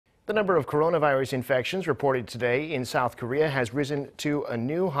The number of coronavirus infections reported today in South Korea has risen to a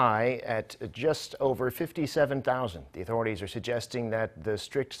new high at just over 57,000. The authorities are suggesting that the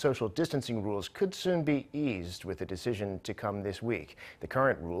strict social distancing rules could soon be eased with a decision to come this week. The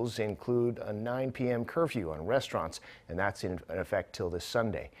current rules include a 9 p.m. curfew on restaurants, and that's in effect till this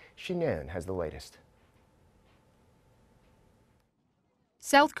Sunday. Shin Ye-eun has the latest.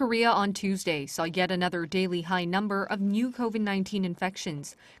 South Korea on Tuesday saw yet another daily high number of new COVID-19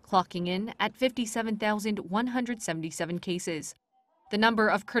 infections, clocking in at 57,177 cases. The number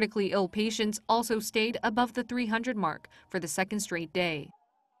of critically ill patients also stayed above the 300 mark for the second straight day.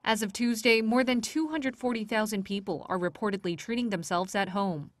 As of Tuesday, more than 240,000 people are reportedly treating themselves at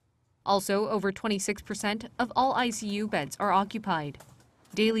home. Also, over 26% of all ICU beds are occupied.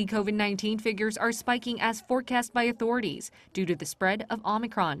 Daily COVID-19 figures are spiking as forecast by authorities due to the spread of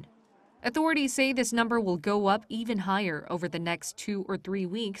Omicron. Authorities say this number will go up even higher over the next 2 or 3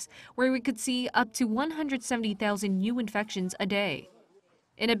 weeks, where we could see up to 170,000 new infections a day.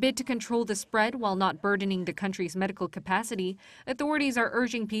 In a bid to control the spread while not burdening the country's medical capacity, authorities are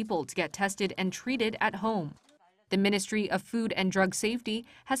urging people to get tested and treated at home. The Ministry of Food and Drug Safety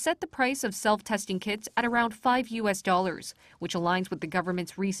has set the price of self-testing kits at around $5, which aligns with the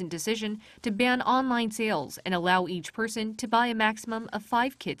government's recent decision to ban online sales and allow each person to buy a maximum of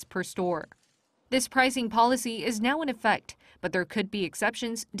 5 kits per store. This pricing policy is now in effect, but there could be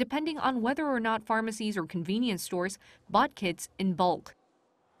exceptions depending on whether or not pharmacies or convenience stores bought kits in bulk.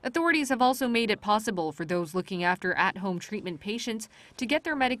 Authorities have also made it possible for those looking after at-home treatment patients to get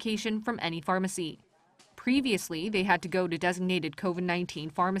their medication from any pharmacy. Previously, they had to go to designated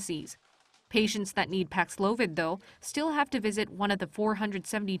COVID-19 pharmacies. Patients that need Paxlovid, though, still have to visit one of the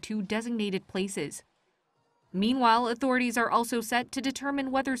 472 designated places. Meanwhile, authorities are also set to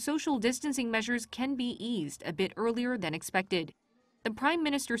determine whether social distancing measures can be eased a bit earlier than expected. The Prime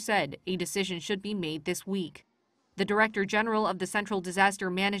Minister said a decision should be made this week. The Director General of the Central Disaster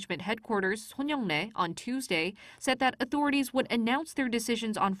Management Headquarters, Son Young-rae, on Tuesday said that authorities would announce their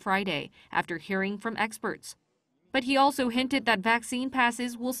decisions on Friday after hearing from experts. But he also hinted that vaccine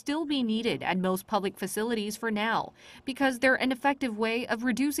passes will still be needed at most public facilities for now because they're an effective way of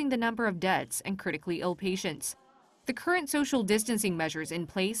reducing the number of deaths and critically ill patients. The current social distancing measures in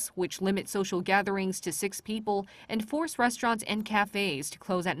place, which limit social gatherings to 6 people and force restaurants and cafes to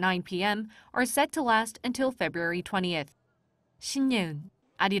close at 9 p.m., are set to last until February 20th. Shin Ye-eun,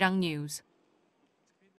 Arirang News.